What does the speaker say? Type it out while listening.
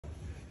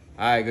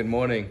Hi, good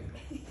morning.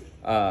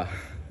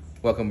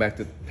 Welcome back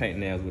to Paint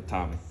Nails with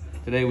Tommy.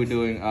 Today we're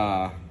doing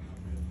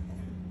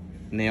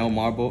nail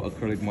marble,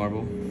 acrylic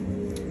marble.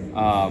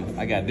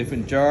 I got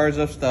different jars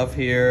of stuff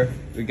here.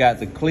 We got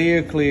the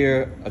clear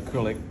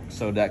acrylic,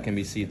 so that can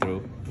be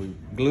see-through. We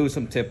glued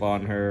some tip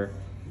on her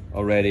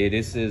already.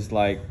 This is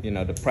like, you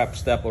know, the prep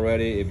step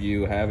already. If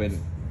you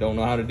don't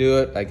know how to do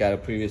it, I got a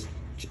previous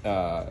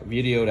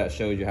video that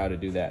shows you how to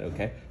do that,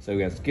 okay? So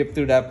we're gonna skip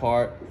through that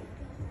part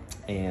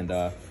and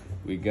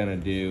we're gonna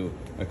do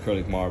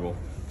acrylic marble.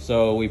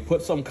 So we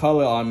put some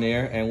color on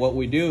there, and what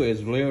we do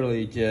is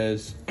literally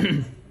just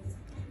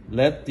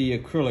let the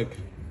acrylic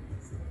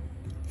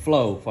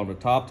flow from the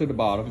top to the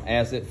bottom.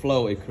 As it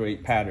flows, it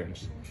creates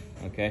patterns,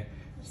 okay?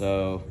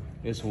 So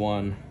this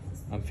one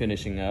I'm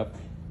finishing up,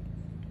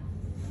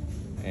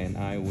 and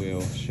I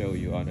will show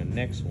you on the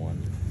next one.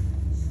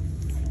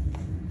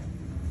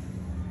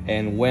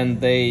 And when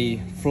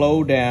they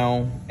flow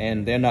down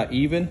and they're not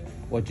even,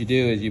 what you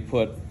do is you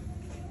put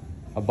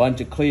a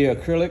bunch of clear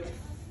acrylic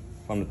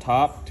from the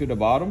top to the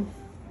bottom,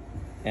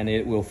 and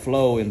it will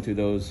flow into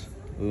those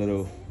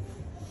little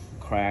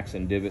cracks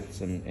and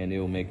divots, and it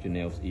will make your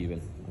nails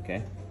even,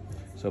 okay?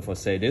 So for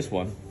say this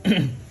one,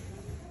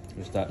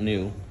 we start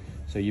new.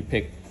 So you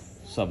pick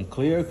some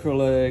clear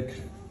acrylic,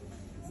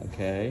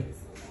 okay?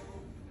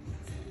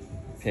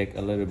 Pick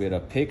a little bit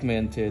of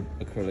pigmented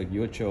acrylic,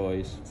 your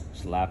choice.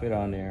 Slap it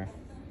on there.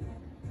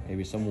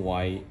 Maybe some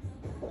white,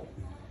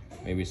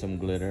 maybe some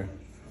glitter,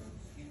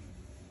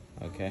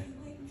 okay?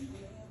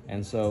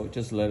 And so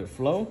just let it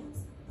flow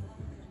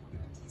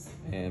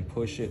and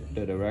push it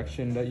the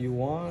direction that you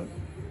want.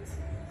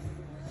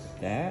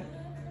 That,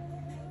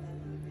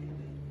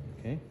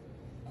 okay?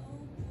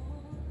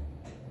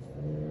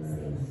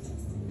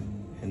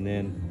 And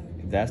then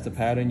if that's the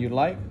pattern you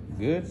like,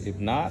 good. If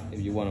not,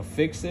 if you want to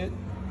fix it,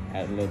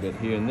 add a little bit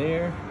here and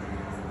there.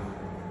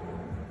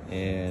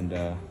 And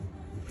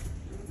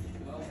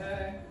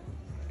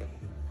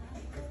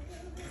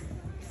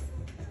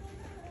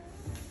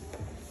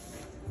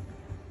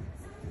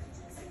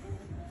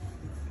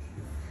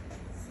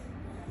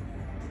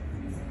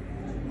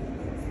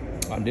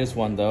on this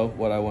one though,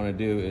 what I want to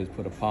do is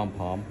put a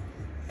pom-pom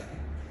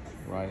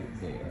right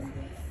there.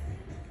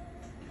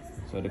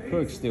 So the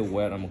acrylic's still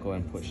wet, I'm gonna go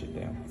ahead and push it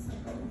down.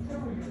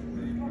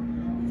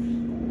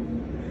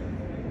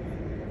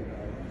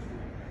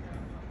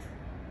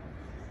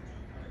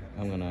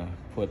 I'm gonna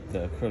put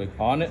the acrylic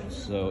on it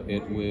so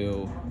it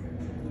will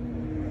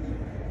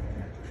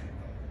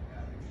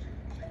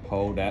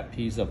hold that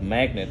piece of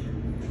magnet.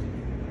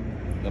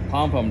 The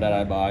pom-pom that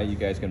I buy, you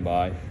guys can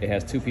buy, it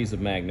has two pieces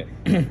of magnet.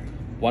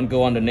 One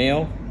go on the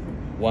nail,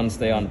 one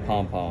stay on the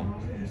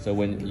pom-pom. So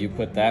when you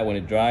put that, when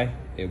it dry,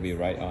 it'll be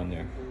right on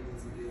there.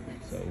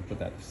 So we'll put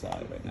that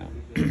aside right now.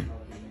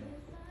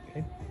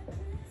 Okay,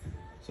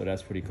 so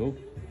that's pretty cool.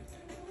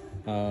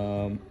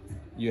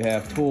 You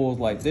have tools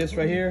like this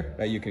right here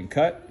that you can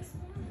cut.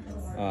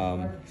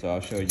 So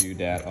I'll show you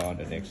that on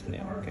the next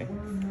nail, okay?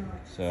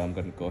 So I'm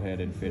gonna go ahead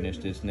and finish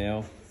this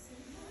nail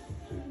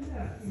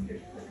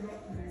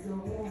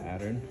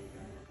pattern.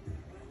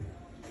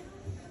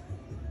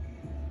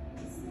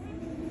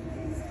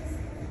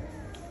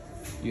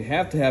 You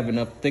have to have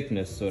enough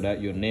thickness so that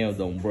your nails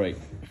don't break.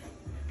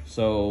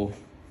 So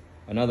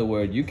in other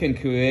words, you can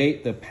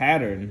create the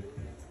pattern,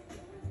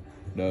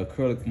 the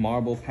acrylic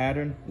marble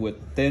pattern, with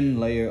thin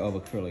layer of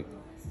acrylic,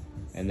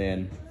 and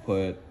then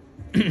put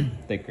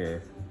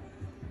thicker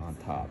on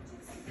top,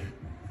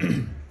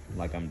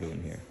 like I'm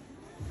doing here.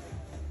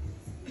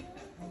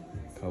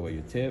 Cover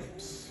your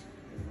tips.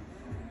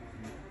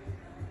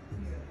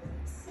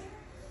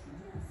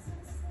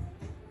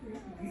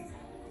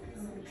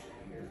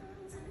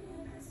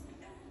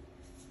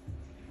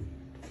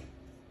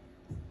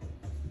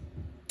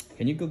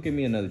 Can you go get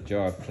me another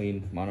jar of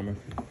clean monomer,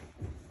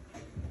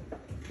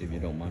 if you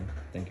don't mind?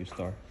 Thank you,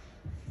 Star.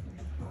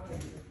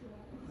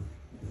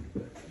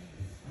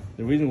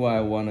 The reason why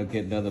I want to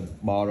get another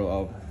bottle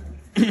of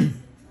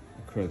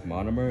acrylic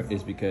monomer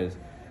is because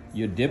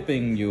you're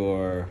dipping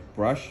your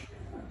brush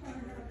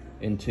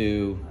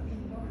into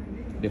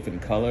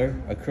different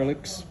color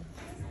acrylics,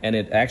 and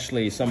it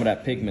actually, some of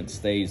that pigment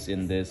stays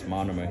in this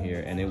monomer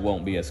here, and it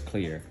won't be as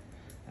clear.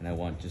 And I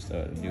want just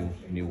a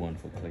new one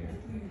for clear.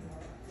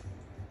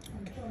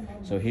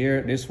 So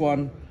here, this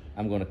one,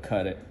 I'm gonna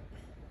cut it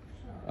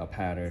a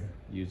pattern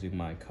using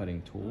my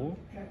cutting tool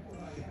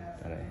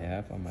that I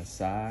have on my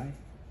side.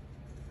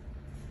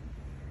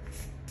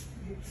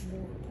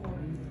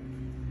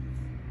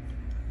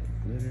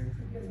 Glitter.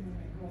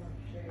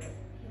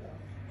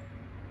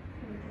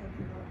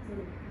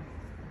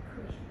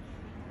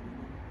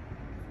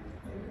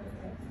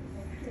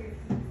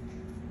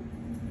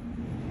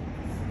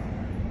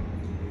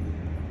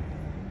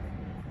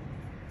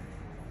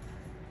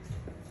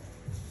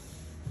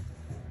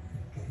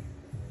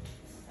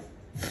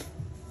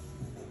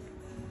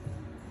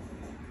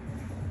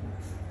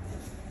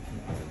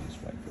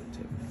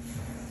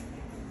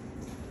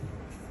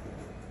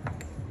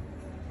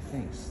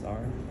 Thanks, Star.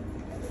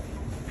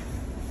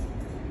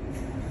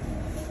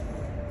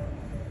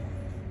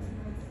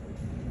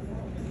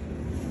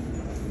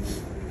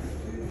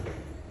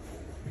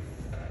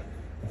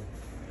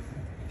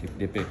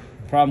 dip it.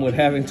 Problem with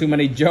having too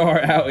many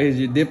jar out is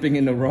you're dipping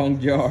in the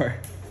wrong jar.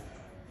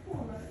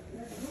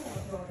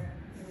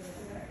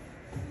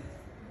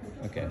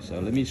 Okay, so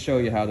let me show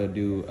you how to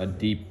do a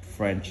deep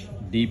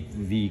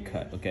V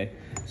cut, okay?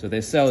 So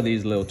they sell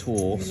these little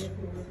tools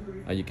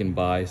you can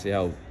buy. See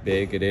how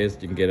big it is?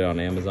 You can get it on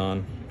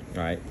Amazon,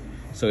 all right?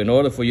 So in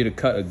order for you to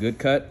cut a good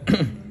cut,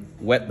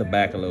 wet the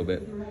back a little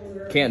bit.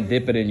 Can't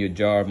dip it in your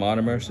jar of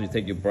monomer, so you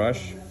take your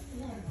brush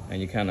and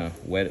you kind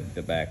of wet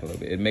the back a little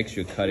bit. It makes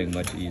your cutting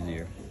much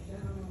easier.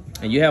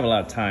 And you have a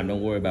lot of time,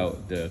 don't worry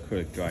about the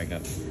acrylic drying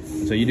up.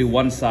 So you do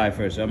one side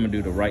first. So I'm gonna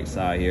do the right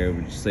side here.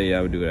 Would say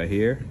I would do it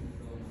here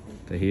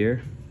to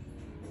here.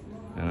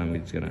 And I'm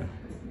just gonna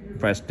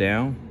press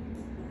down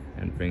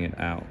and bring it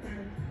out.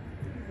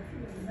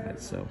 Like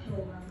so.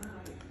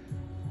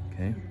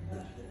 Okay.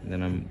 And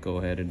then I'm go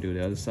ahead and do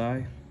the other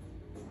side.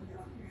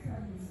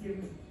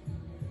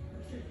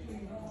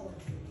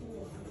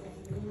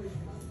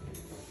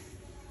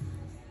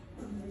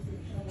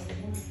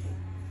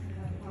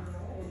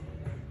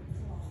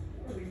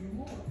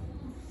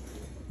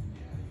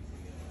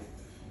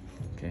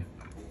 Okay.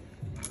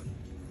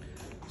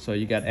 So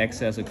you got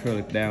excess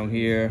acrylic down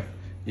here.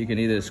 You can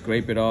either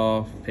scrape it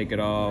off, pick it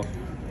off,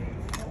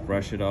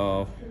 brush it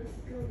off.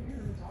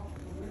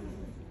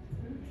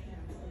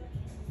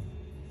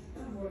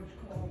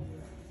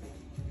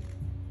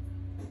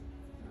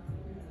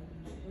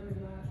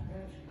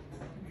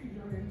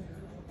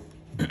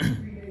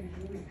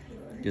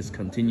 Just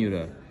continue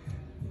to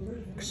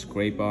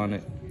scrape on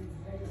it.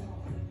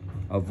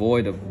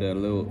 Avoid the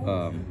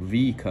little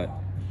V cut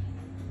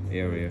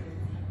area.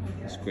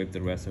 Scrape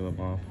the rest of them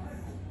off.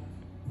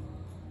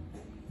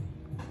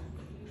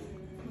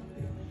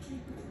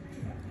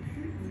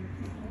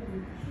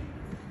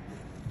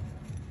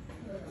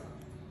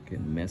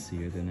 Getting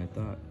messier than I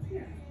thought.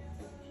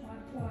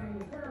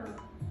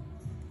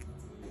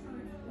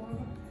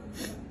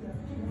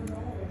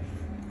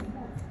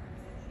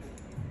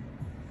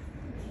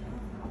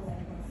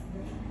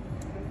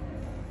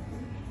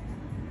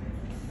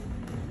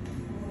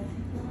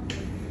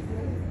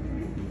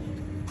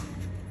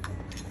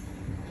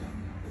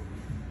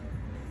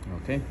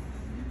 Okay.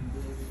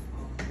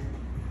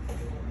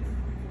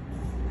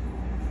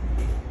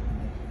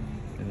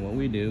 And what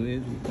we do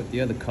is we put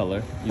the other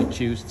color. You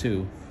choose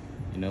two.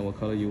 You know what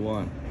color you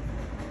want.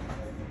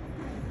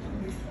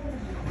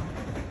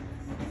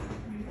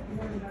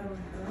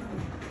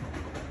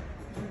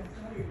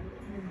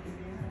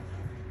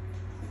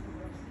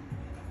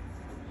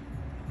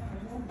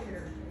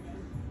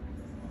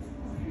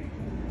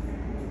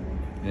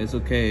 And it's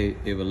okay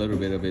if a little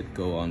bit of it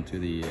go onto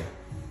the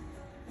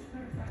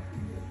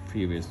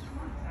previous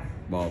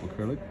ball of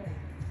acrylic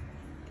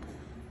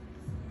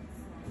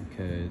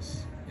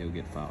because it will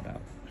get fouled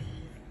out.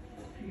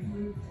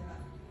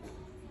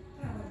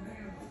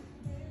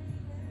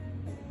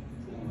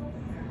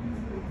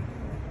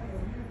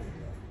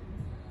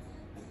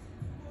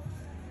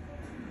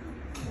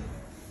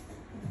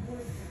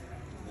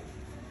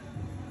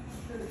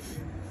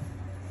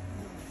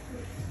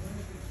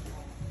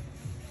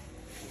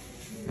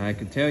 I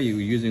can tell you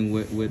using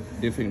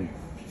with different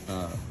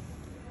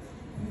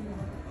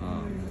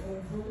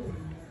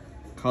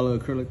color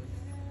acrylic,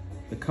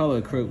 the color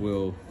acrylic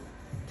will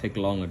take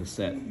longer to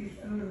set.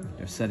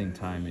 Their setting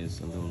time is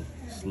a little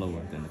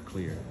slower than the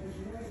clear.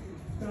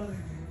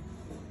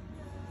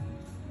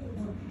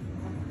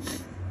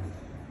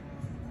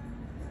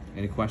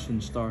 Any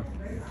questions, Star?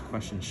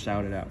 Questions,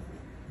 shout it out.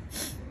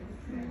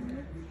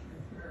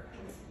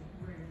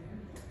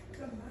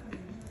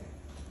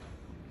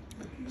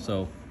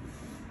 So,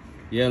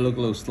 yeah, look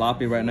a little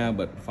sloppy right now,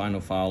 but final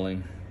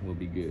fouling will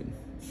be good.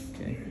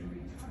 Okay,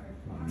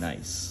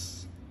 nice.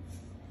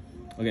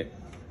 Okay,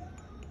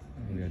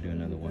 I'm gonna do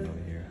another one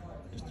over here.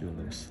 Just do a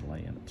little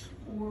slant.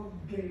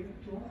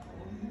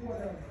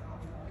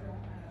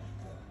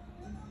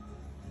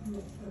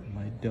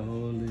 My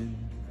darling,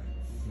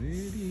 where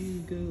do you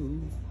go?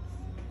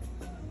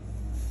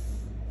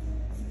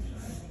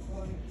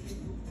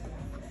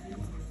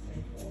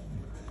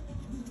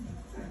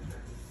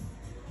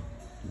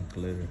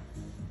 Glitter.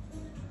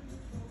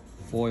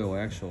 Foil,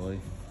 actually.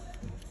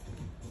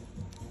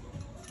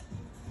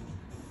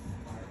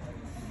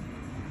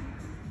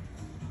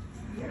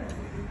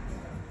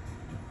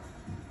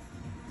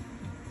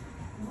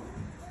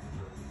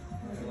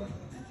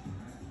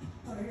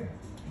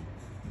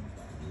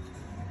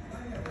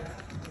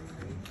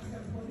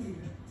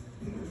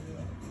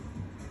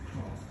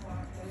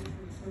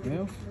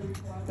 Well,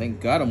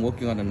 thank God I'm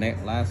working on the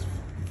last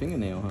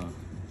fingernail, huh?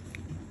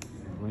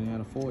 Running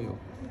out of foil.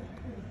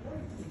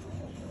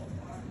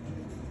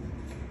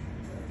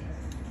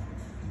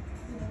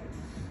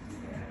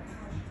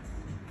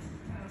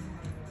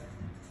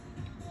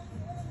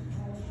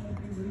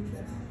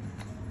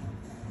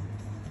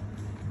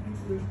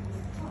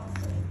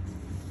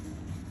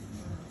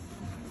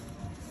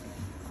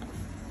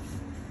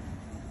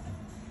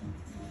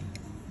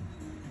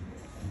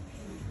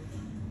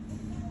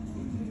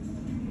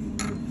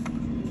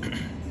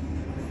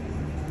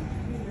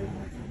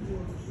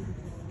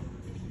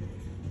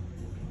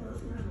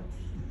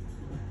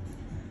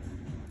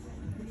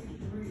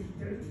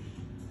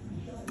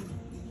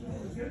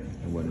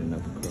 It wasn't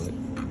enough acrylic.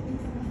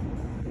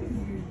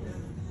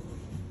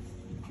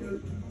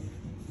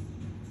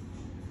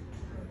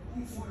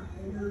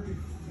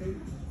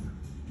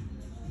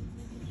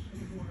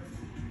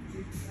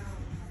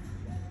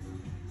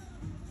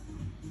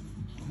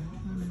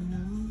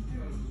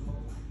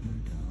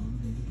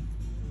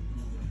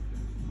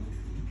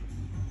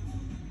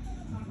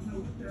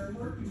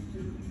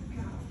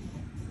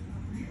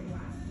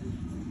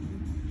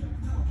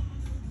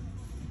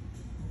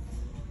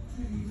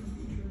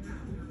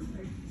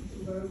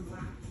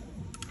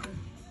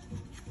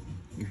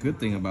 The good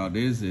thing about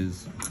this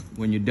is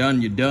when you're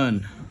done, you're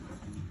done.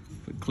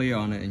 Put clear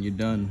on it and you're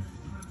done.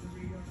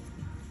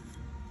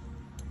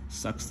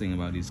 Sucks thing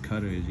about these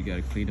cutters is you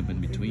gotta clean them in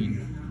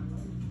between.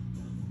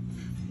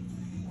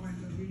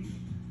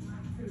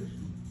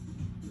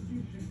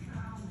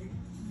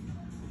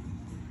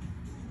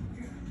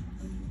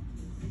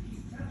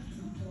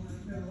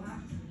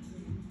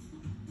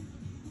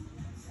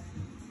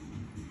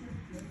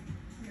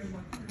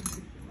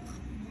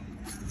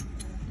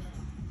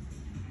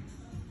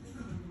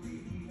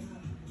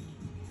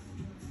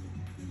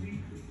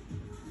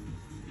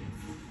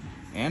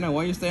 Anna,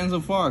 why you stand so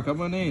far? Come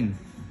on in.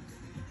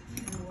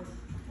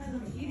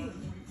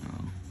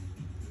 Oh,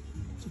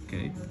 it's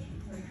okay.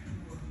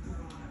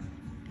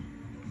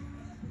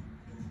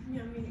 You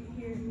want me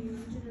to hear me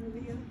mention in the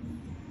video?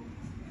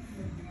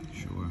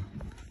 Sure.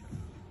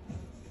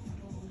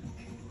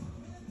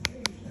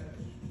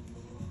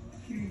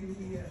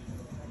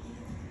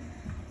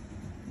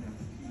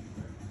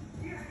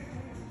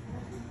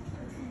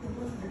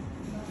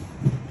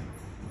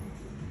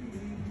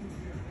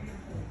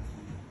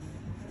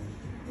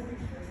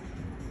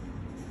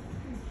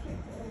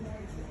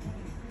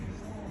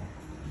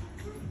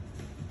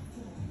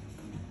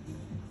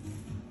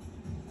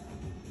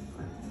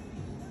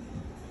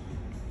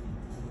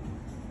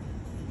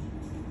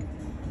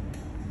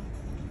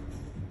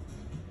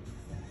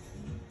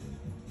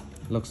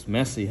 Looks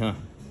messy, huh?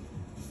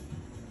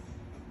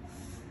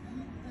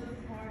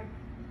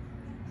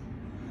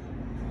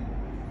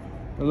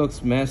 It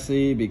looks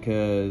messy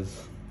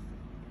because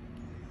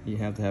you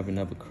have to have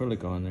enough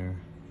acrylic on there.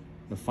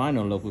 The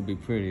final look would be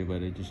pretty,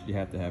 but it just you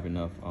have to have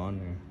enough on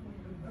there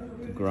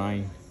to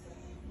grind.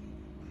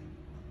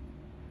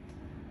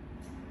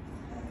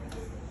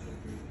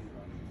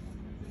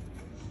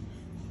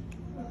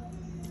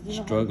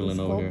 Struggling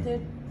over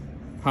here.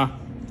 Huh?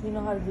 You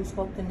know how to do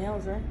sculpted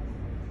nails, right?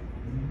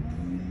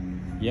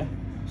 Yeah,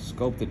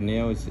 sculpted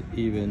nail is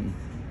even.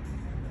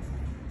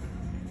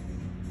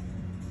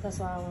 That's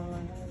why I want to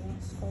learn how to do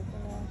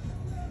sculpted nails.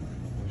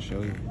 I'll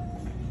show you.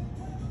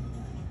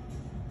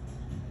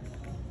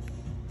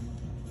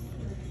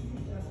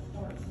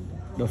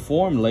 The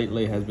form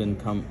lately has been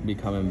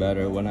becoming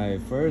better. When I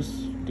first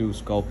do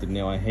sculpted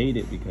nail, I hate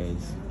it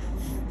because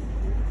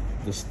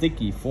the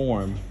sticky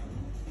form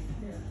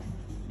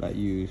that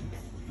you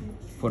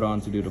put on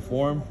to do the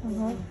form,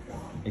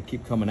 it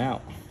keep coming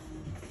out.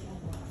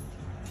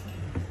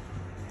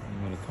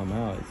 When it come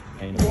out, it's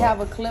painful. They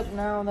have a clip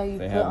now that you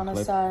put on the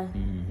side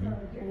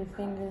with your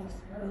fingers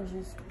and you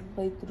just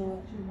play through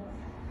it.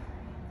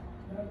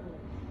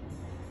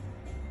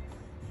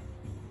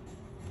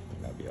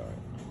 That'd be all right.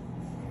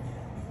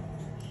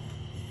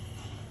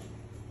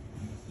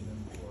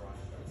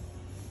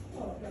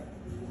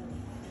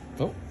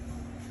 Oh.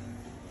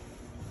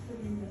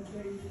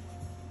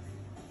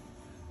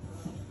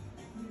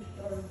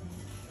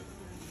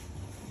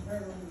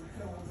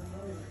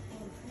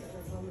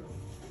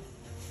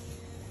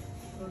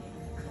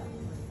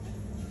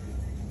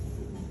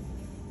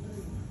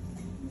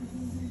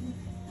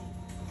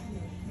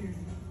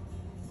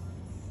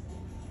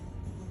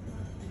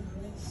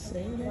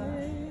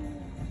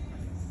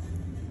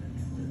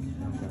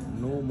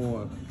 No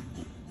more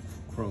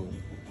chrome.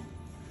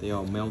 They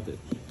all melted.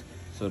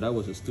 So that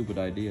was a stupid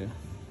idea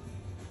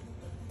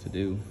to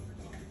do.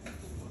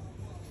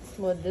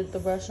 What, did the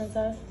brush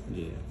inside?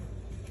 Yeah.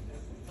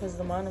 Because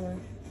the monomer.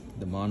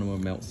 The monomer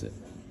melts it.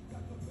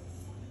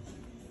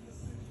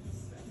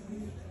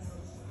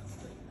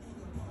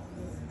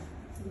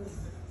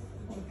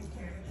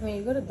 I mean,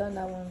 you could have done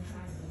that one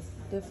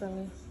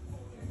differently.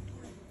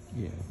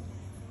 Yeah.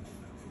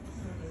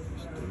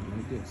 Just do it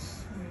like this.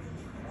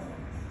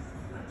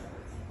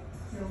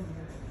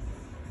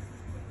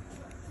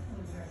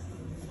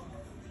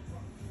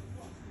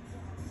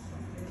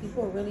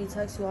 People really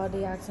text you all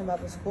day asking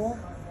about the school.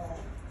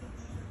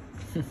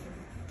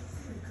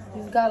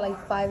 You've got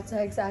like 5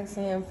 texts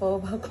asking info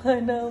about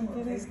Klein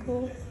Beauty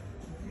School.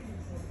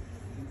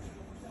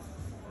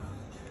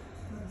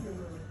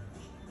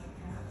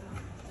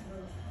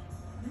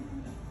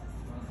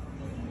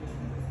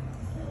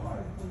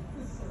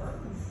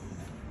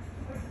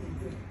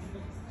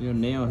 You know,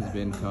 nail has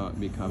been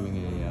becoming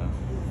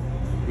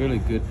a really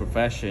good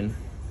profession.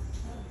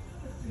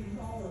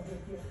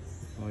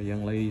 For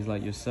young ladies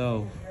like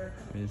yourself,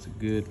 it's a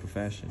good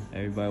profession.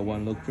 Everybody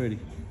want to look pretty.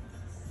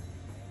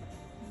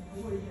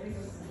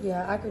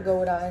 Yeah, I could go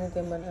without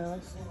anything but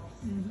nails.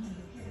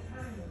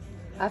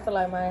 I feel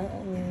like my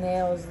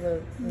nails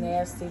look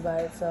nasty by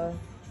itself.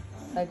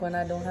 Like when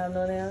I don't have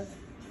no nails.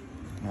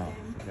 No,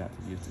 you got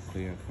to use the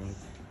clear acrylic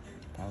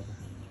powder.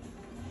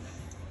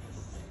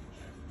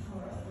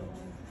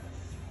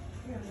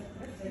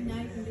 Now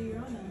you can do your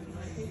own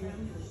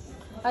nails.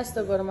 I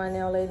still go to my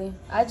nail lady.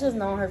 I just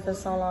known her for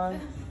so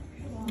long.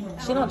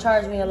 She don't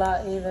charge me a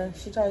lot either.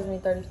 She charges me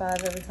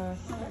 $35 every time.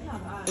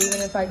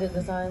 Even if I get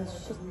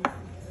designs.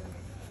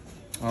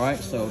 All right,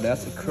 so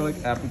that's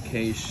acrylic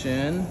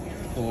application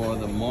for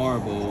the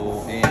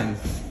marble and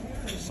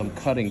some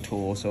cutting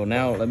tools. So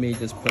now let me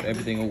just put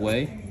everything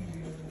away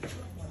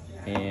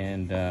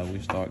and we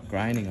start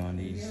grinding on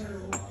these.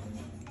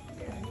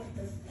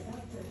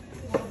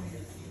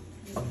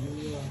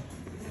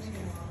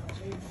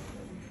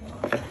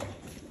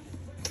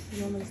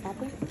 You want me to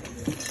stop it?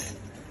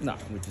 No,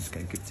 we're just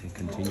gonna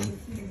continue.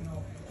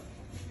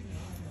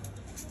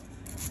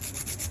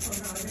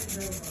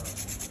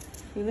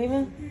 You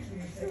leaving?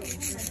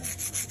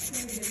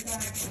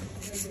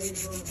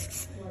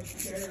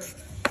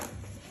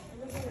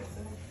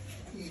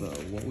 So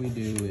what we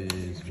do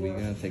is we're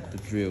gonna take the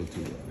drill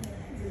tool.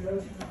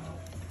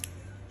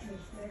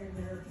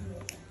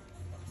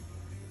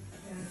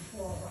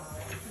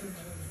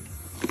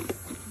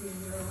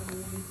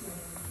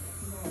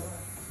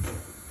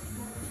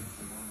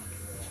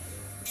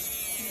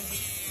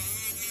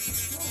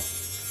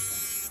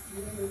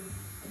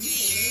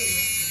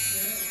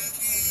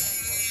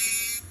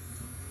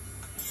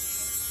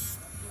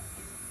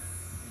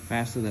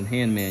 Faster than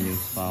hand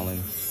manuals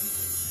filing.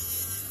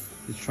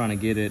 Just trying to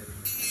get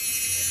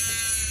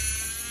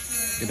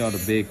all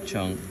the big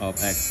chunk of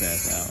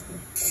excess out.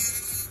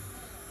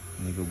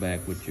 And you go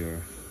back with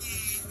your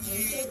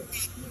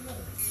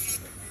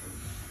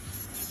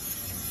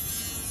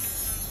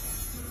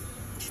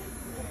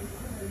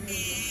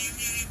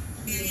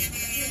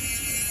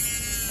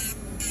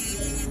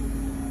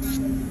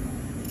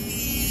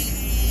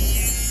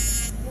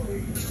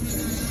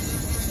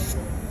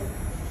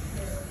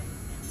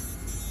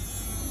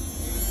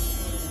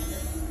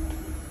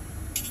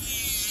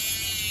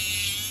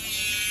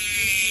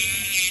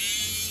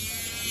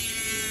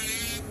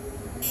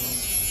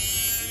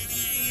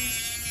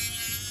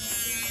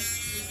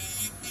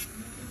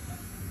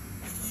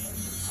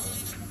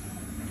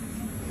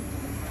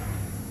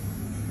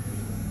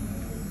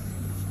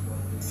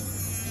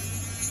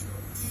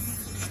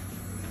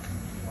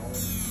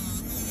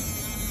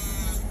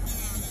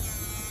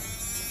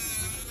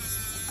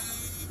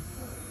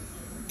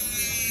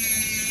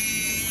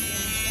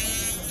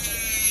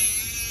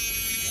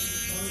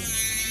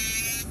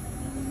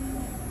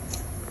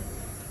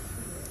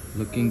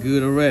looking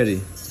good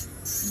already.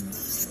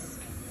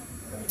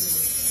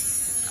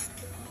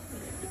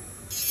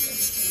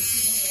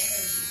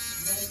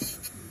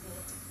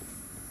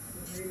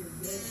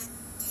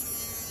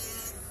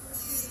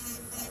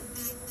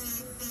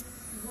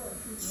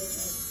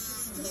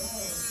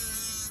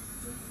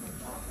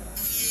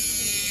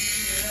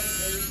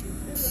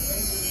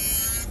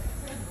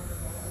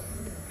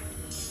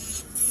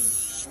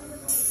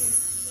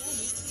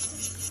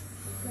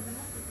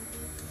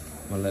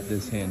 I'm gonna let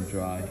this hand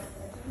dry.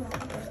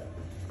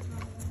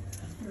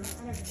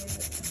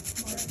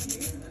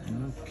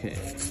 Okay.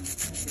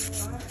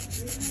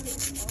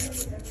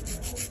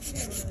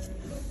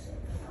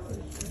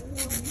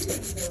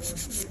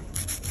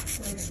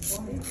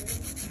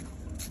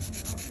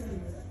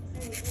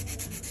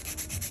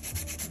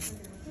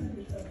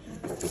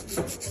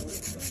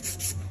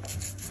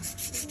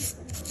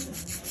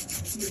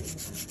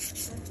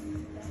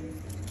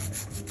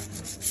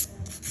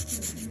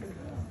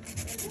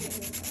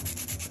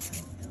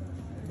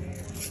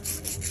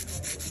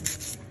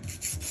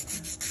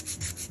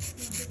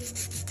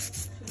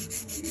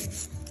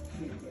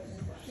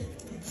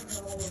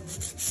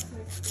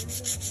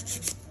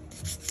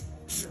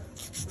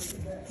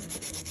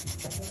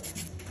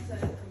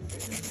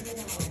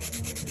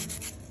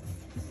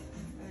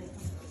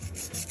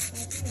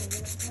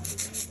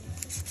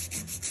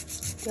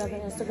 Do you have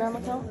an Instagram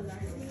account?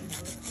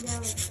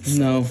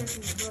 No. You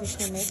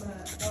should make one.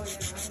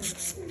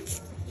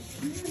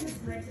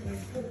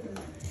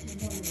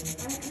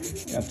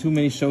 Got too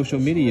many social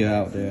media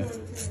out there.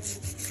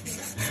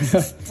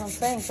 I'm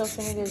saying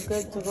social media is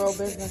good to grow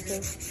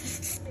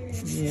businesses.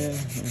 Yeah.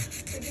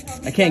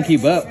 I can't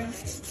keep up.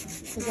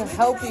 It can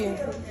help you.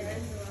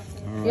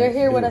 Right, You're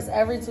here with us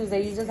every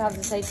Tuesday. You just have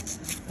to take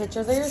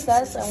pictures of your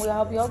sets and we'll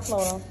help you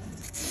upload them.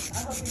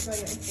 I'll help you grow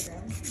your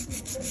Instagram.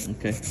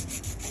 Okay.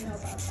 I know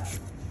about that.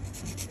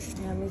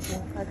 Yeah, me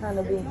too. I kind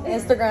of be.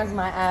 Instagram's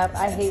my app.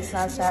 I hate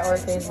Snapchat or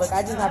Facebook.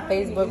 I just have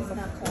Facebook.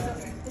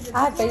 I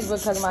have Facebook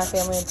because of my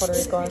family in Puerto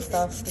Rico and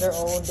stuff. They're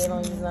old. They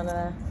don't use none of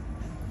that.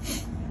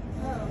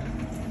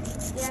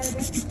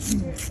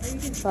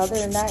 So other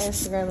than that,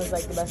 Instagram is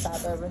like the best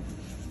app ever.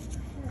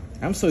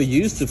 I'm so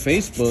used to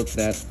Facebook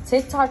that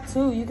TikTok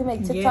too. You can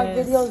make TikTok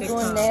videos TikTok.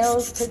 doing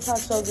nails. TikTok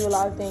shows you a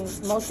lot of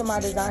things. Most of my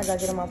designs, I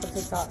get them off of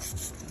TikTok.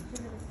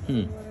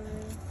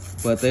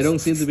 But they don't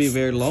seem to be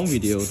very long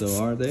videos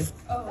though, are they?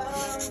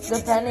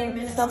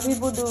 Depending, some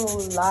people do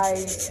live,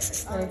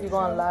 and if you go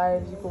on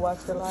live, you can watch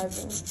the live.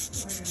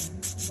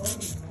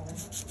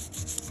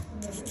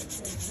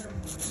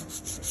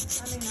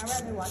 I mean, I'd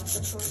rather watch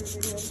the shorter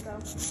videos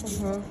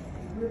though.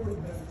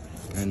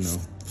 I know.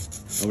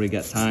 Nobody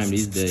got time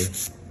these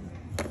days.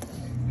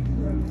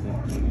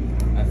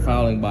 I'm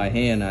filing by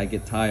hand. I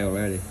get tired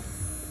already.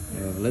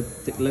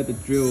 Let the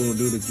drill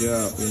do the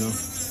job. You know.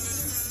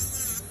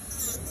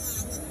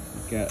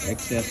 Got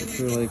excess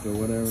acrylic or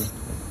whatever. Let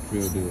the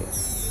drill do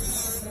it.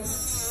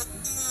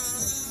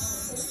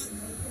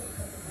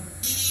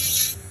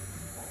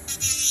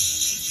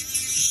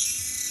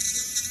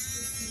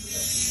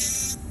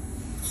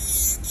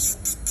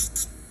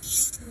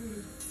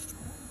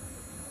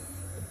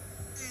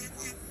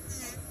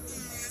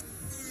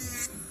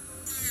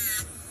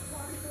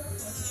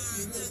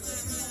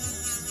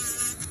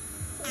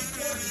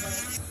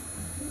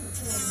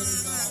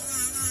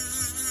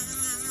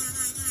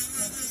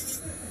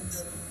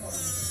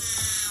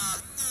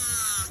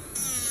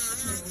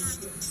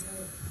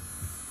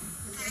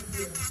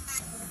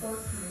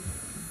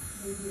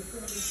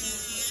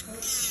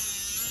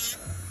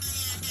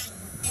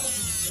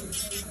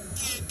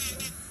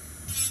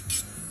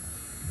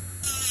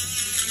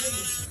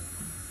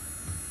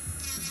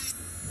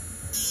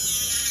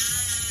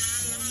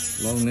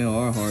 Long nail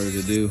are harder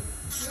to do,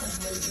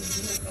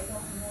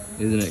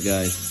 isn't it,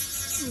 guys?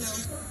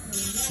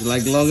 You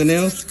like longer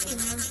nails?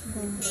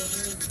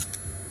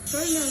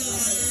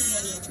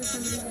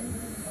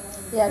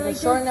 Yeah, the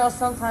short nails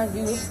sometimes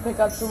you pick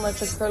up too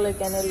much acrylic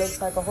and it looks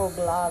like a whole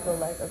glob of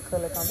like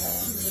acrylic on there.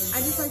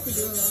 I just like to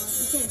do a lot.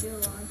 You can't do a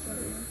lot.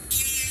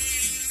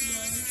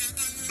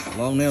 So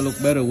Long nail look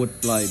better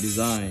with like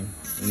design,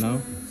 you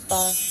know?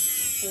 Star,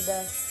 your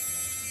best.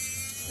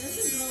 this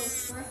is the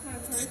first time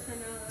person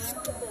now.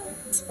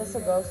 It's a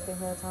ghost in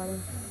here, Tommy.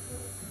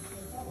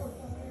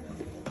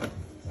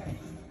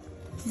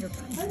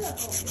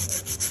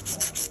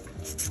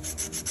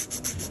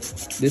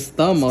 This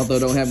thumb, although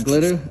don't have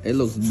glitter, it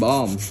looks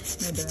bomb. It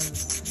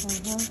does.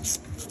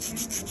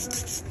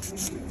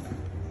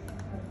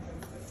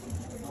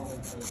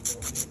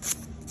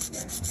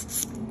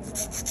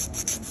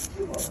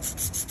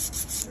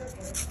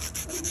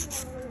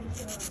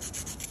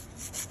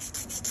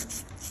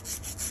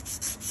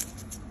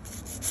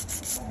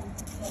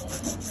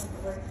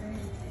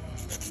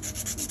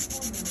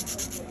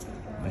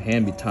 My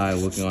hand be tired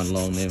working on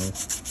long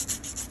nails.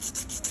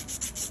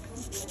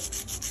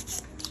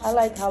 I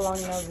like how long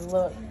nails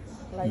look.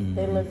 Like,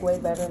 they look way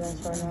better than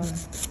short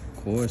nails.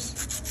 Of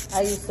course.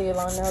 I used to get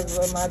long nails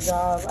with my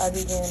job. I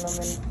be getting them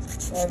and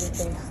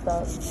everything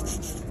stuck.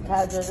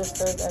 Cash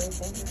registers,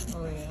 everything.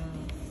 Oh yeah.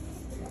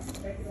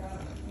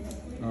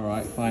 All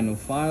right, final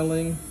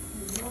filing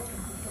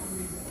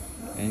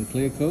and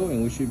clear coat,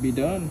 and we should be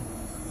done.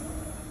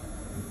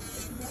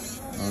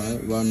 All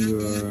right, run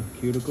your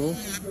cuticle.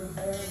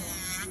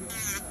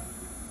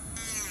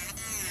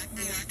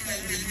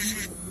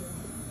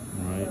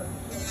 All right,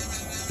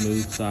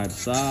 smooth side to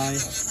side,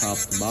 top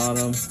to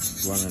bottom,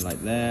 run it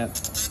like that.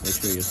 Make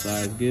sure your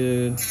side's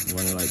good,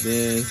 run it like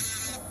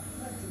this,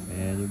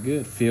 and you're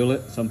good. Feel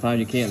it. Sometimes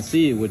you can't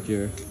see it with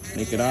your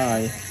naked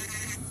eye.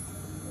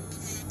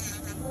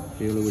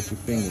 Feel it with your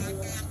finger.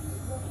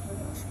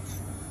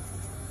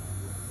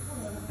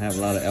 I have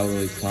a lot of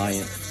elderly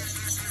clients.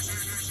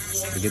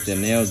 They get their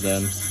nails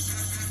done,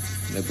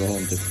 and they go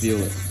home to feel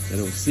it. They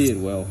don't see it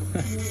well.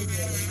 They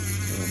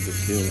don't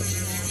just feel it.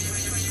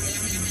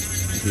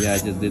 See how I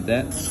just did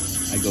that?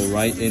 I go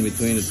right in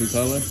between the two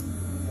colors,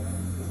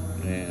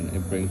 and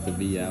it brings the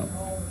V out.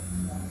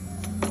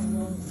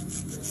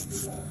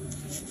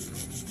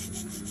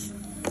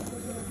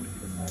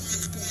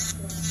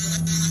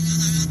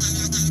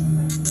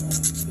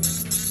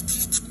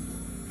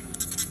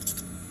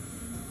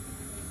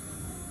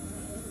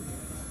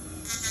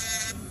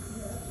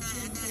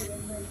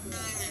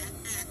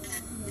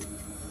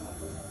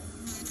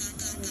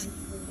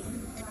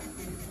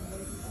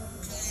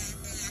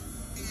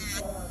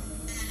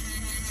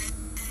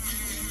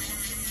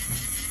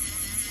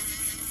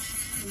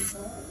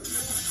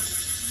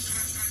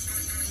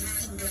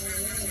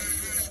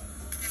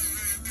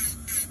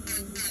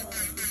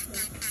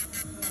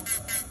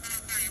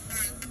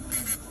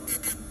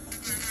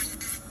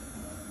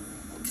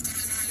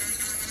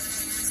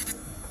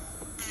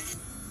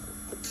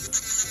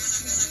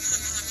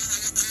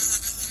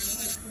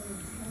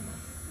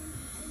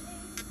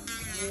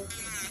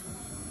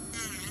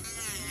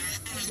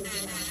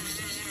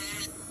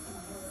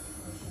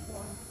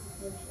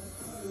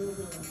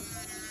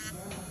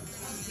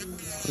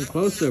 Come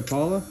closer,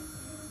 Paula.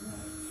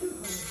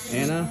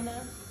 Anna.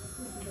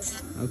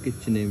 I'll get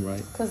your name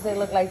right. Because they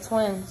look like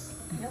twins.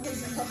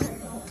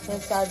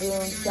 Yes, y'all do.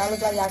 Y'all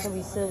look like y'all could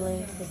be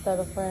siblings instead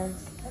of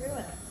friends.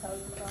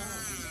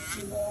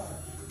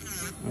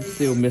 I'm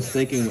still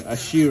mistaking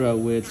Ashira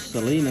with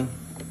Selena.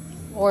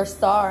 Or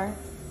Star.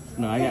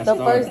 No, I got The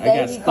Star. first I day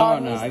got he Star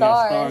called now. me I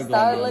got Star, Star and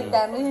Star going looked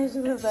now. at me and she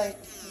was like,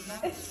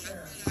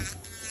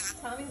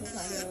 Tommy's just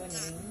not good with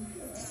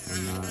names.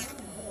 I'm not.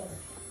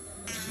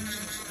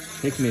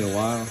 Takes me a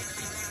while.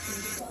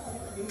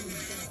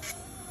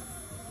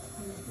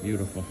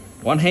 Beautiful.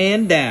 One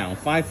hand down,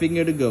 5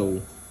 finger to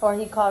go. Or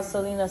he calls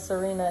Selena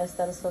Serena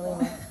instead of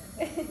Selena.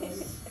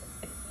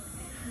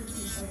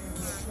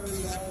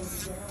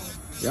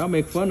 Y'all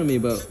make fun of me,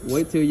 but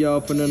wait till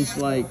y'all pronounce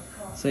like,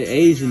 say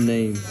Asian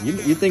name.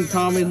 You think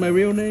Tom is my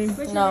real name?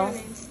 What's No. your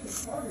real name?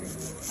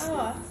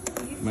 Oh,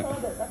 you My-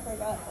 told us. I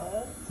forgot.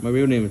 My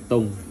real name is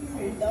Tong.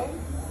 Don't.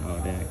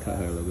 Oh, damn, I cut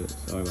her a little bit.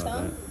 Sorry about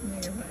that.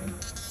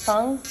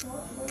 Tongue?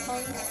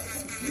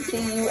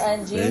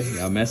 T-U-N-G? See,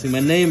 y'all messing my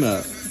name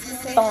up.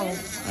 Tongue.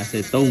 I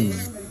said Tong.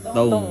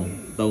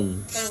 Tong.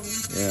 Tong.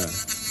 Yeah. It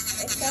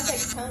sounds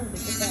like tongue, but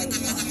it's like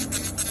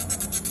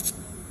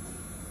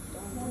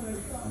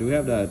Do we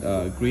have that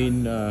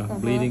green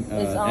bleeding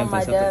It's on my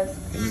antiseptic?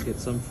 desk. Can you get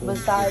some for me?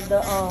 Beside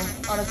the,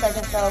 on the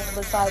second shelf,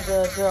 beside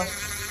the drill.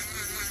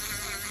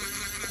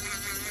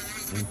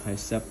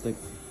 Antiseptic.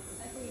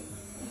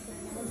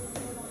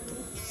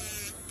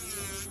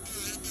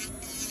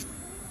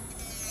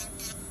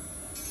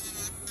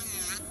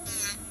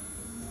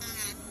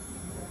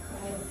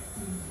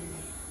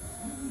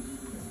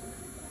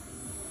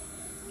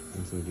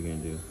 That's what you're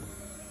gonna do.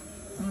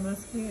 Oh,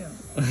 that's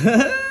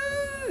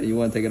cute. You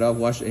want to take it off?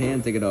 Wash your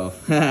hand. Take it off.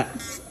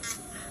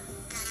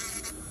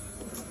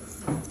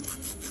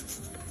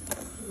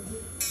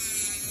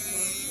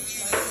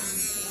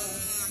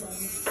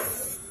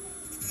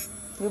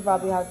 You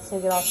probably have to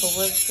take it off for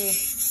work too.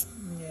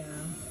 Yeah,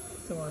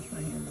 to wash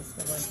my hands and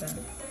stuff like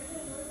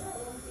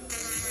that.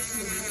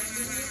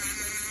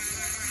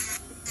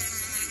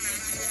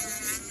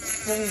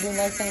 What do you do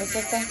nursing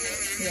assistant?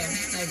 Yeah,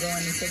 I go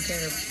in and take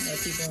care of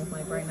people.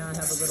 Like right now, I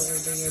have a little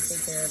old lady I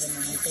take care of, and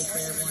then I take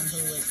care of one who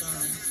was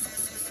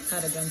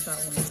had a gunshot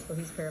wound, so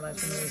he's paralyzed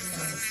from the waist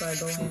down. So I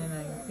go in and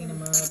I clean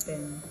him up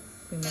and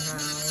clean the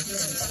house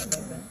and stuff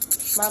like that.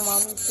 My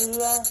mom used to do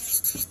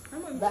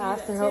that. But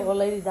after her old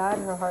lady died,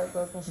 her heart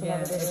broke and she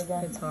Yeah, never did it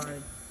again. it's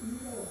hard.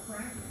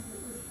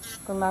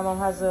 Because my mom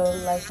has a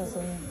license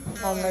in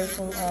home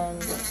nursing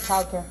and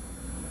childcare.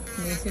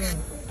 Me too.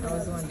 I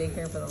was doing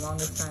daycare for the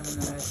longest time,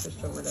 and then I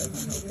switched over to home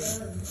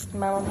health care.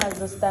 My mom has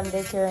the STEM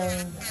daycare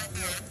in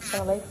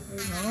Salt Lake.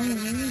 Oh,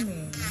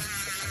 really?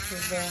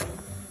 She's there.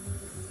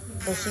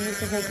 But she used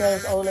to take care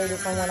of this old lady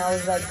from when I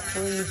was like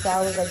 3 to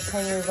I was like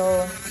 10 years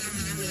old.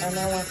 And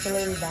then once the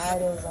lady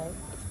died, it was like,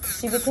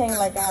 she became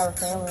like our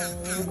family.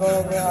 We would go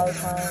over there all the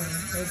time.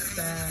 It's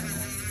sad.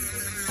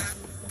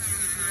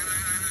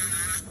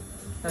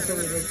 That's what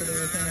we did today.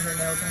 We painted her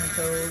nails and her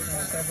toes, and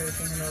we cut her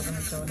fingernails and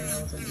her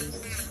toenails, and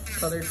just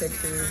colored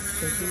pictures.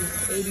 Because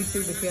she's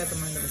 82, but she has the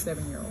mind of a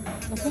 7-year-old.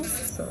 Okay.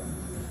 So,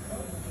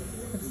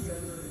 it's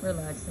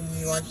relaxing.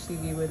 You watch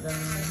TV with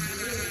them,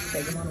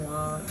 take them on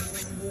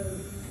walks.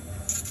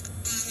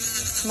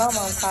 My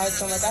mom cried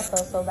so much. I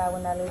felt so bad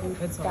when that lady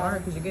It's died. hard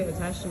because you get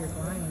attached to your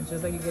clients,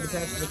 just like you get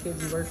attached to the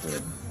kids you work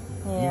with.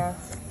 Yeah.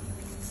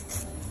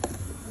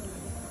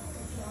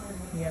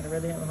 You gotta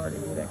really have a heart to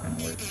do that kind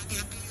of work.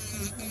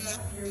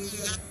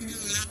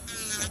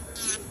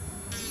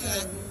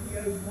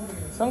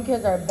 Some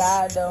kids are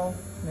bad though.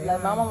 They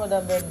Like my are. mom would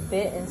have been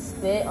bit and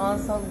spit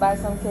on by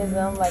some kids, and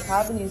I'm like,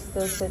 how do you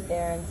still sit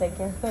there and take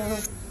care of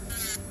them?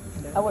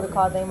 I would have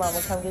called their mama,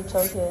 come get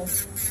your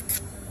kids.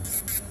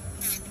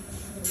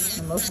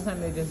 And most of the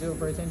time they just do it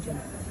for attention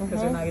because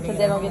they're not getting Because it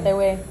they at don't get home. their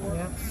way.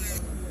 Yeah.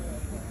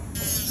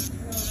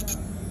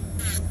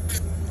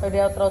 Or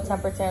they'll throw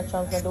temper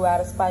tantrums and do it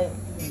out of spite.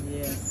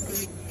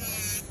 Yes.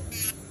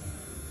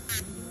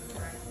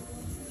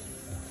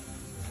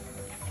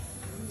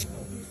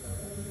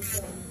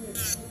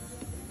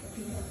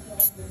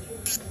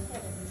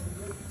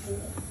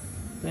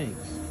 Thanks.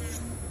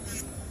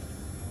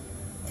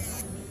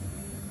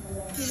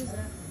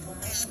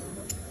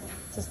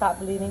 To stop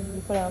bleeding,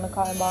 you put it on the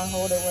cotton ball and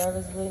hold it wherever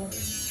it's bleeding.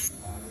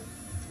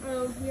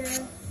 oh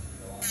yeah.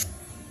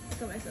 I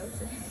got myself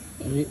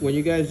sick. When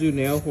you guys do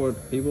nail for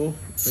people,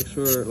 make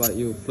sure like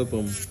you flip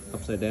them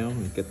upside down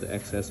and get the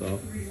excess off.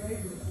 You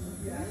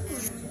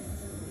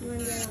want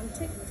to get on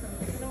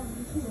TikTok?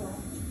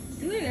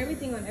 You learn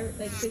everything on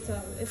like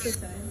TikTok. It's this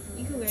time.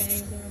 You can learn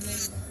anything on there.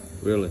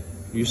 Really?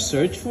 You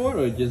search for it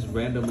or just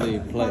randomly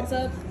play? Pops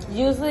up.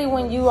 Usually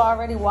when you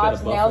already watch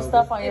buffer nail over?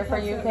 stuff on your It For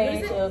pops You up. page,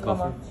 What is it? it'll come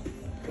Buffer. up.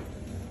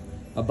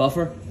 A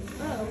buffer?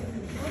 Oh.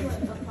 Oh,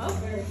 a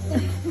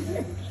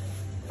buffer.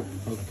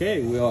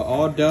 Okay, we are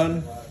all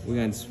done. We're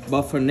gonna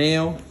buff her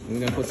nail.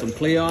 We're gonna put some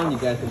clay on. You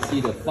guys can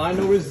see the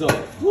final result.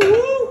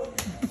 Woo-hoo!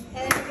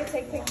 And then you can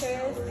take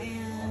pictures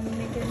and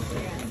make it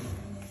Instagram.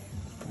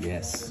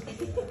 Yes.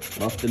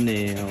 Buff the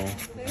nail. Let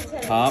me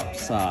tell you. Top,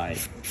 side,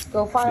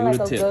 Go find Do like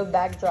the a tip. good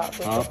backdrop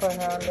we can Up. put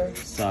her under.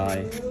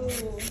 side,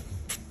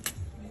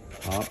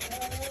 top,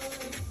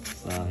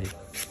 side,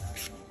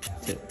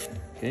 tip.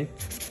 Okay?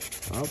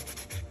 Up,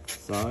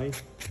 side,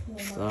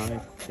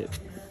 side, tip.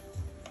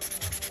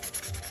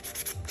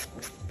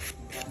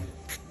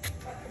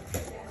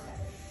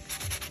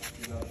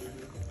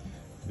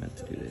 Meant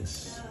to do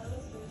this.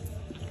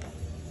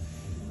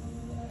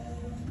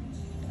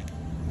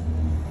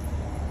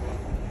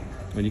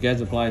 When you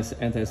guys apply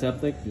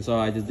antiseptic, you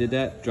saw I just did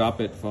that. Drop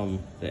it from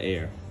the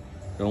air.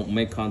 Don't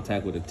make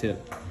contact with the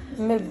tip.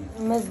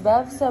 Miss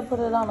Bev said put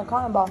it on a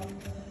cotton ball.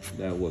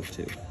 That works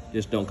too.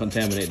 Just don't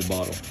contaminate the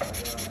bottle.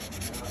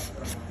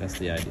 That's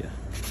the idea.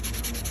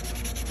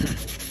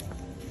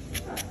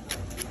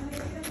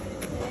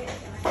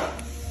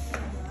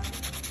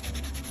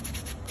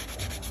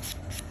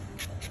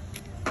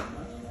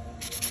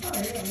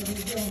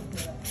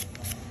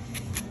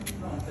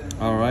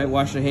 All right,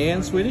 wash your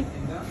hands, sweetie.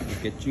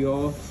 Get you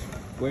all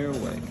squared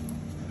away.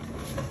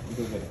 You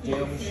go get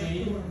gel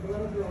machine.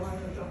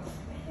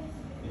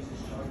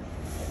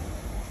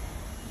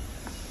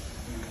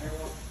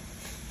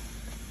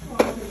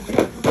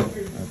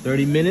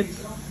 30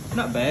 minutes.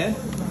 Not bad.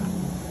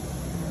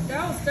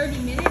 That was 30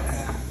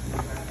 minutes.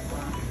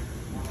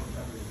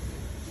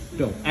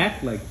 Don't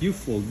act like you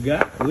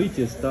forgot. We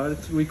just started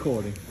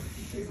recording.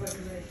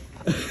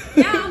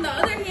 Yeah, on the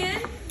other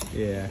hand.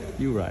 Yeah,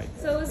 you're right.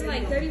 So it was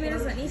like 30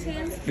 minutes on each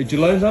hand? Did you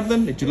learn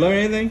something? Did you learn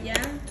anything?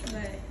 Yeah,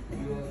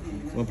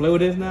 but... Wanna play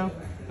with this now?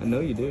 I know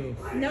you do.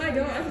 No, I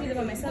don't. I can do that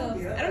by myself.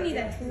 I don't need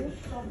that tool.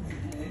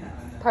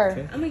 Per.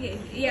 I'm gonna get...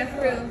 Yeah,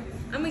 for real.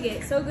 I'm gonna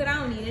get so good I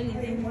don't need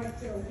anything.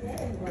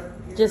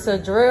 Just a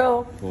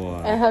drill Boy.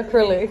 and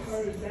acrylic.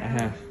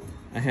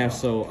 I have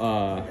so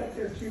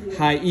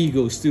high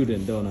ego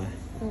student, don't I?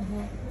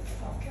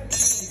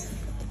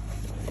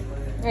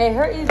 Hey,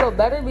 her ego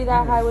better be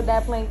that high with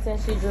that plank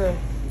since she drew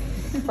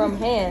from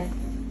hand.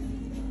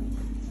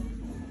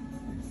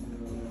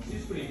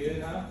 She's pretty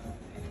good, huh?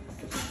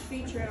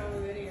 Feature on the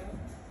video.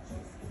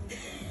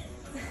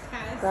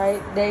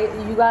 Right?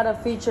 You got a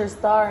feature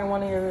star in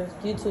one of your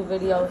YouTube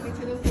videos.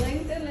 Feature the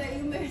blank that let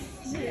you make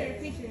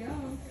feature your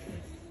own.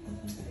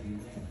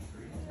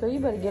 Girl, you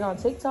better get on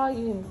TikTok.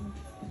 You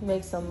can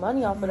make some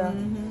money off of that.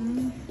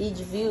 Each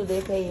view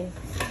they pay you.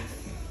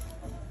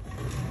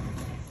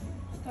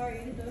 Sorry,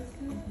 you did those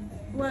two?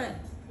 What?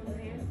 Look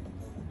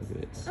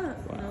at this. I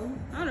don't know.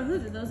 I don't know who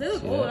did those. They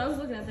look See old. that? I was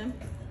looking at them.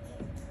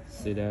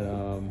 See that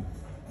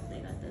They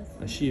got this.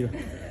 Ashira?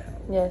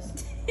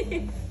 Yes.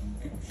 It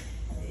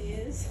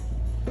is.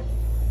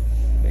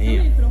 Damn.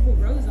 Somebody put a whole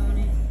rose on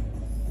it.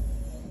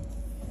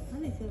 How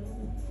do they feel?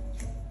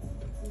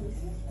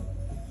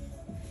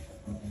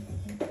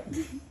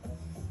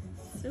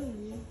 So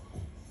weird.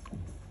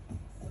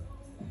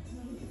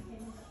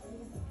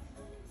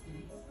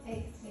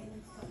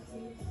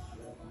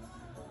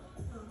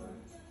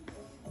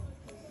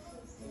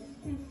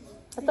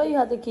 I thought you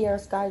had the Kiara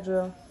Sky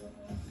drill.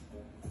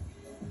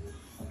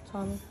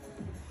 Tommy,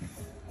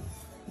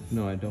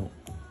 No, I don't.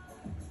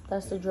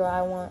 that's the drill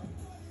I want.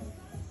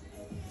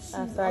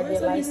 After I This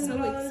get would be licensed.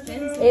 so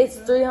expensive. It's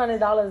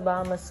 $300, but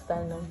I'ma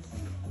spend them.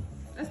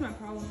 That's my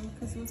problem.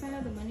 Because once I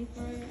have the money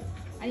for it,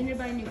 I need to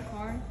buy a new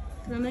car.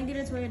 Because I'm going to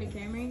get a Toyota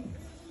Camry.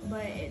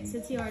 But it's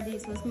a TRD,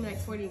 so it's going to be like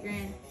 40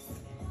 grand.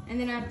 And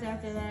then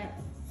after that,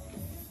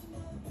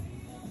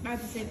 I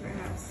have to save for a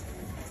house.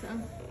 So,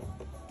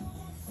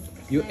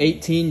 You're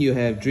 18, you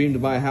have dreamed to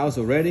buy a house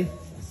already?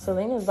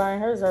 Selena's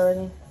buying hers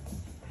already.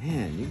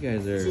 Man, you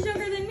guys are... she's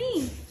younger than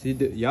me.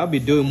 Y'all be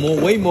doing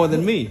way more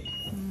than me.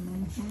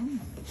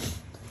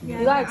 Yeah,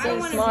 You gotta I don't think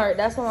wanna smart.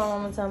 That's what my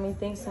mama told me.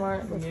 Think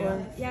smart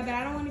before. Yeah, but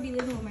I don't want to be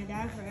living with my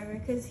dad forever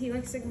because he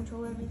likes to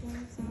control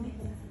everything. So,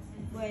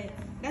 but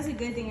that's a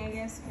good thing, I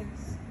guess,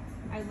 because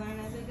I learn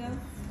as I go.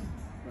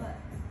 But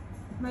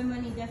my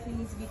money definitely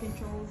needs to be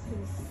controlled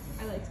because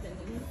I like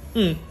spending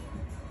it.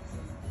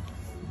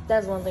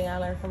 That's one thing I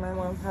learned from my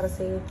mom, how to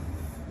save.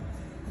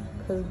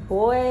 Cause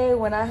boy,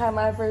 when I had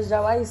my first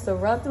job, I used to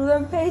run through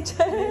them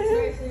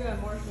paychecks.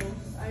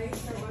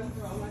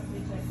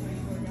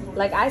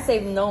 Like I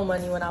saved no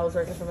money when I was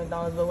working for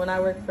McDonald's, but when I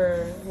worked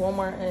for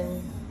Walmart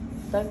and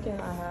Dunkin',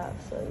 I have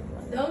saved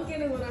money.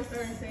 Dunkin' is when I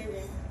started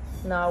saving.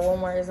 Nah,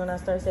 Walmart is when I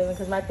started saving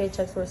because my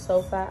paychecks were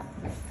so fat.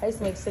 I used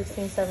to make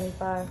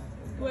 $16.75.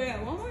 Wait,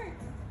 at Walmart?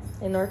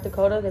 In North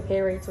Dakota, the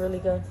pay rate's really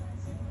good.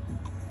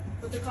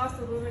 But the cost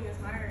of living is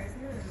higher,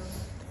 isn't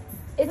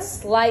it? It's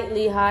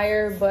slightly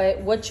higher, but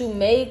what you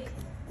make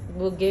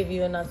will give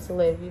you enough to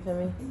live. You feel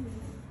me?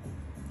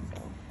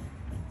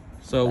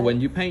 So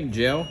when you paint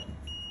gel,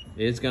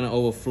 it's gonna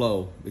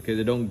overflow because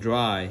it don't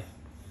dry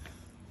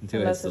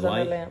until Unless it's the it's under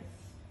light. lamp.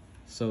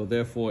 So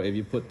therefore, if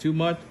you put too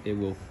much, it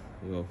will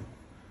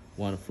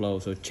want to flow.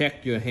 So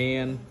check your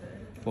hand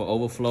for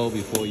overflow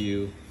before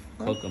you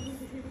cook them.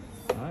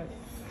 All right.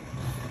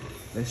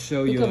 Let's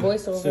show You you can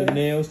voice over. some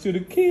nails to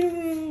the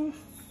camera.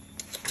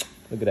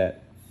 Look at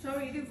that. So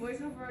you do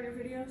voiceover on your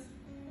videos?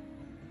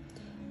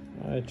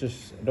 I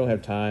don't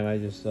have time. I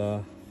just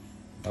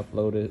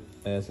upload it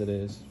as it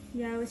is.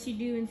 Yeah, what you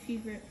do in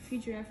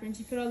future reference,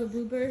 you put all the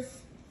bloopers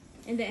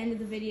in the end of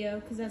the video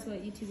because that's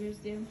what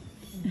YouTubers do.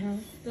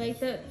 Like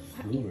the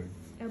Blooper.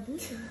 a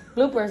blooper.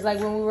 Bloopers, like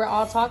when we were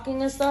all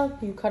talking and stuff,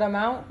 you cut them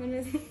out When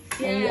is- and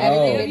you yeah. edit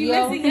the Oh.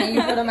 video and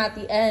you put them at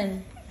the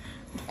end.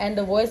 And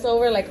the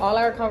voiceover, like all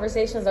our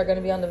conversations are gonna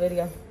be on the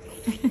video.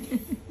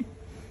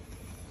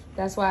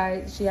 That's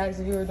why she asked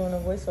if you were doing a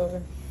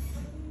voiceover.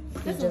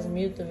 You just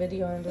mute the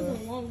video and do That's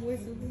it. a long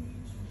voiceover.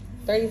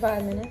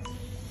 35 minutes.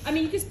 I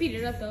mean, you can speed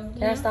it up though.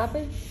 Can I stop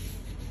it?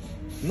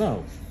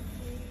 No.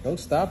 Don't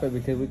stop it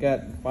because we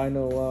got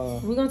final.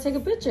 We're gonna take a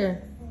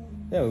picture.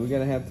 Yeah, we're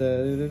gonna have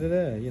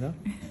to, you know.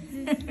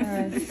 All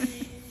right.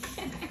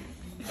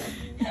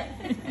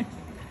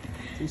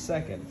 2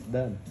 seconds,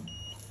 done.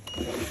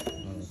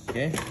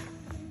 Okay,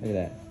 look at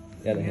that.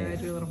 The other Yeah,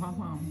 hand. do a little pom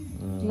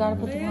pom. You gotta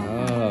put the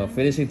Oh,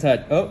 finishing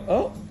touch.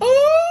 Oh.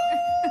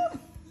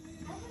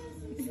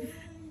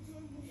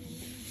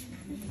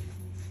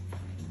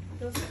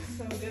 Those look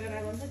so good.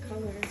 I love the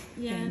color.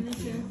 Yeah, me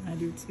too. I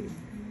do too.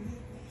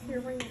 Your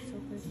ring is so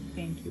pretty.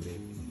 Thank you, baby.